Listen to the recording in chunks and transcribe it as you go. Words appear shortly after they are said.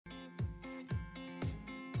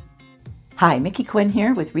Hi, Mickey Quinn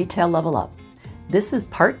here with Retail Level Up. This is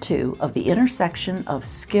part 2 of the intersection of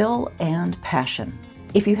skill and passion.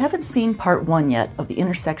 If you haven't seen part 1 yet of the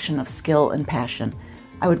intersection of skill and passion,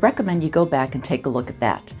 I would recommend you go back and take a look at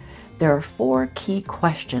that. There are 4 key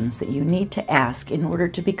questions that you need to ask in order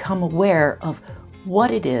to become aware of what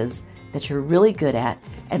it is that you're really good at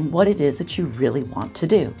and what it is that you really want to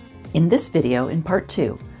do. In this video, in part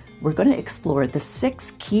 2, we're going to explore the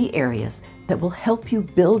 6 key areas that will help you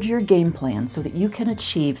build your game plan so that you can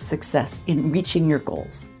achieve success in reaching your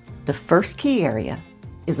goals. The first key area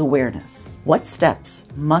is awareness. What steps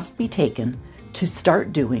must be taken to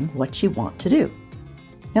start doing what you want to do?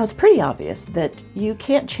 Now, it's pretty obvious that you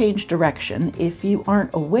can't change direction if you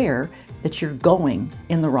aren't aware that you're going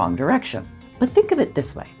in the wrong direction. But think of it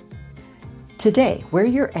this way. Today, where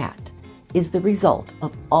you're at is the result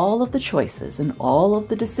of all of the choices and all of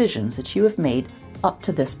the decisions that you have made up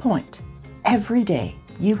to this point. Every day,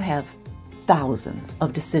 you have thousands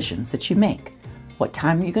of decisions that you make. What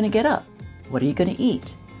time are you going to get up? What are you going to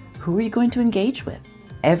eat? Who are you going to engage with?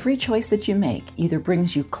 Every choice that you make either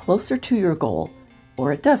brings you closer to your goal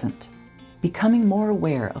or it doesn't. Becoming more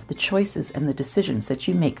aware of the choices and the decisions that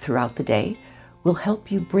you make throughout the day will help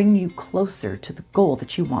you bring you closer to the goal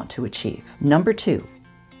that you want to achieve. Number 2,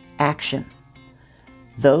 action.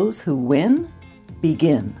 Those who win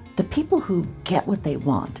begin. The people who get what they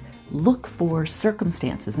want look for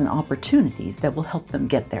circumstances and opportunities that will help them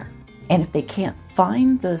get there. And if they can't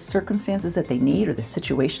find the circumstances that they need or the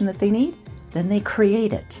situation that they need, then they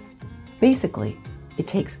create it. Basically, it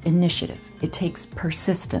takes initiative, it takes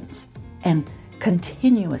persistence, and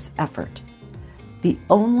continuous effort. The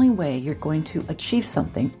only way you're going to achieve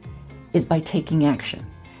something is by taking action.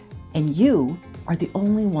 And you are the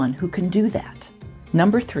only one who can do that.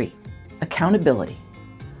 Number 3, accountability.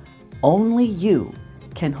 Only you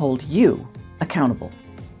can hold you accountable.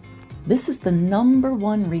 This is the number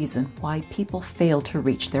 1 reason why people fail to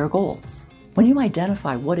reach their goals. When you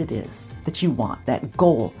identify what it is that you want, that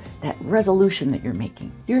goal, that resolution that you're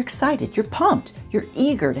making, you're excited, you're pumped, you're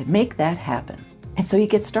eager to make that happen. And so you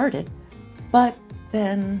get started, but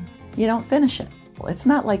then you don't finish it. It's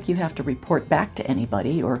not like you have to report back to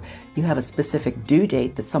anybody or you have a specific due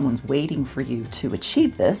date that someone's waiting for you to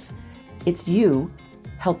achieve this. It's you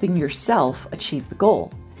helping yourself achieve the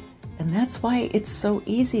goal. And that's why it's so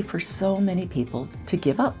easy for so many people to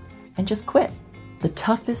give up and just quit. The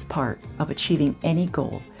toughest part of achieving any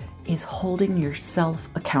goal is holding yourself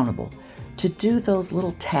accountable to do those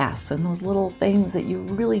little tasks and those little things that you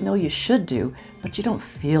really know you should do, but you don't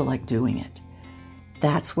feel like doing it.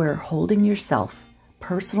 That's where holding yourself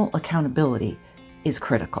personal accountability is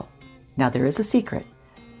critical. Now, there is a secret.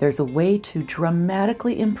 There's a way to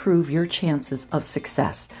dramatically improve your chances of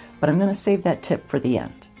success, but I'm going to save that tip for the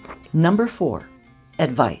end. Number 4,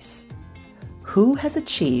 advice. Who has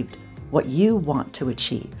achieved what you want to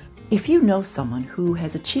achieve? If you know someone who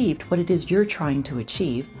has achieved what it is you're trying to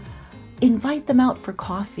achieve, invite them out for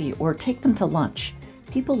coffee or take them to lunch.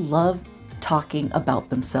 People love talking about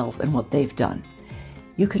themselves and what they've done.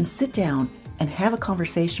 You can sit down and have a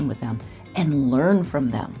conversation with them and learn from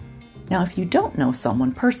them. Now, if you don't know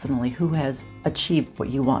someone personally who has achieved what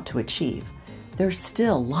you want to achieve, there's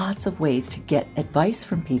still lots of ways to get advice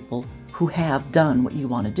from people who have done what you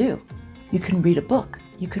want to do. You can read a book,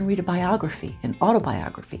 you can read a biography, an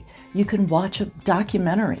autobiography, you can watch a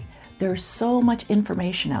documentary. There's so much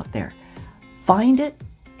information out there. Find it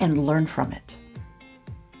and learn from it.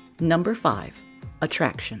 Number 5,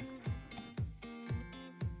 attraction.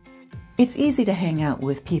 It's easy to hang out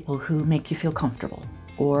with people who make you feel comfortable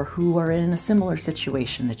or who are in a similar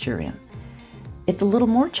situation that you're in. It's a little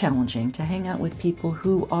more challenging to hang out with people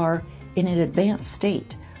who are in an advanced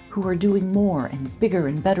state, who are doing more and bigger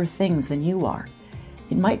and better things than you are.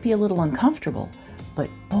 It might be a little uncomfortable,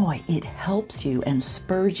 but boy, it helps you and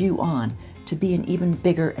spurs you on to be an even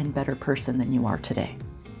bigger and better person than you are today.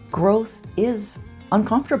 Growth is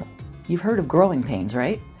uncomfortable. You've heard of growing pains,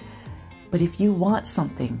 right? But if you want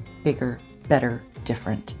something bigger, better,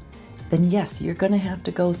 different, then yes, you're going to have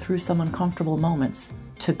to go through some uncomfortable moments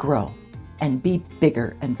to grow and be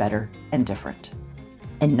bigger and better and different.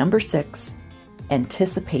 And number 6,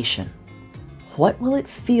 anticipation. What will it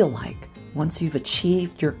feel like once you've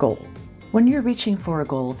achieved your goal? When you're reaching for a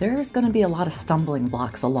goal, there's going to be a lot of stumbling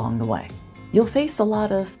blocks along the way. You'll face a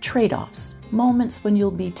lot of trade-offs, moments when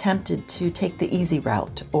you'll be tempted to take the easy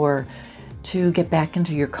route or to get back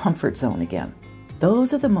into your comfort zone again.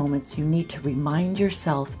 Those are the moments you need to remind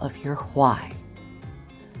yourself of your why.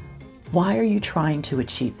 Why are you trying to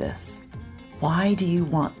achieve this? Why do you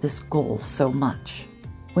want this goal so much?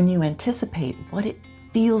 When you anticipate what it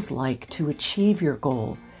feels like to achieve your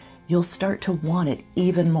goal, you'll start to want it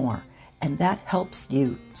even more. And that helps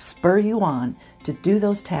you spur you on to do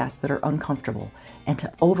those tasks that are uncomfortable and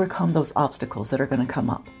to overcome those obstacles that are going to come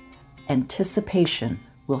up. Anticipation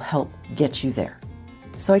will help get you there.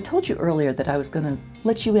 So I told you earlier that I was going to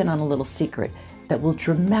let you in on a little secret that will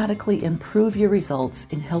dramatically improve your results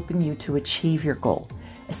in helping you to achieve your goal,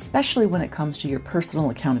 especially when it comes to your personal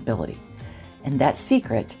accountability. And that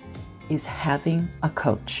secret is having a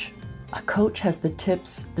coach. A coach has the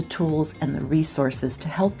tips, the tools, and the resources to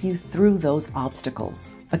help you through those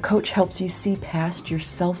obstacles. A coach helps you see past your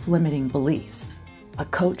self-limiting beliefs. A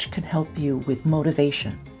coach can help you with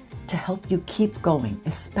motivation to help you keep going,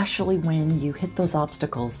 especially when you hit those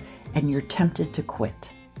obstacles and you're tempted to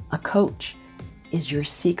quit. A coach is your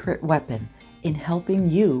secret weapon in helping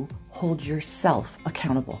you hold yourself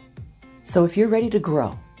accountable. So if you're ready to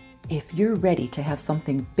grow, if you're ready to have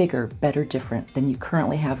something bigger, better, different than you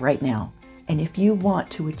currently have right now, and if you want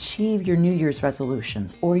to achieve your New Year's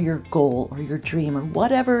resolutions or your goal or your dream or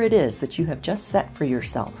whatever it is that you have just set for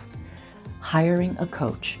yourself, hiring a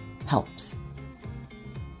coach helps.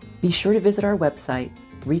 Be sure to visit our website,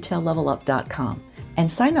 retaillevelup.com, and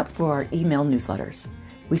sign up for our email newsletters.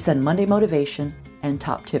 We send Monday Motivation and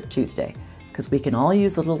Top Tip Tuesday, because we can all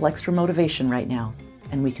use a little extra motivation right now,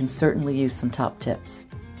 and we can certainly use some top tips.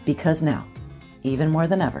 Because now, even more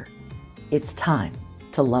than ever, it's time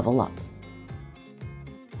to level up.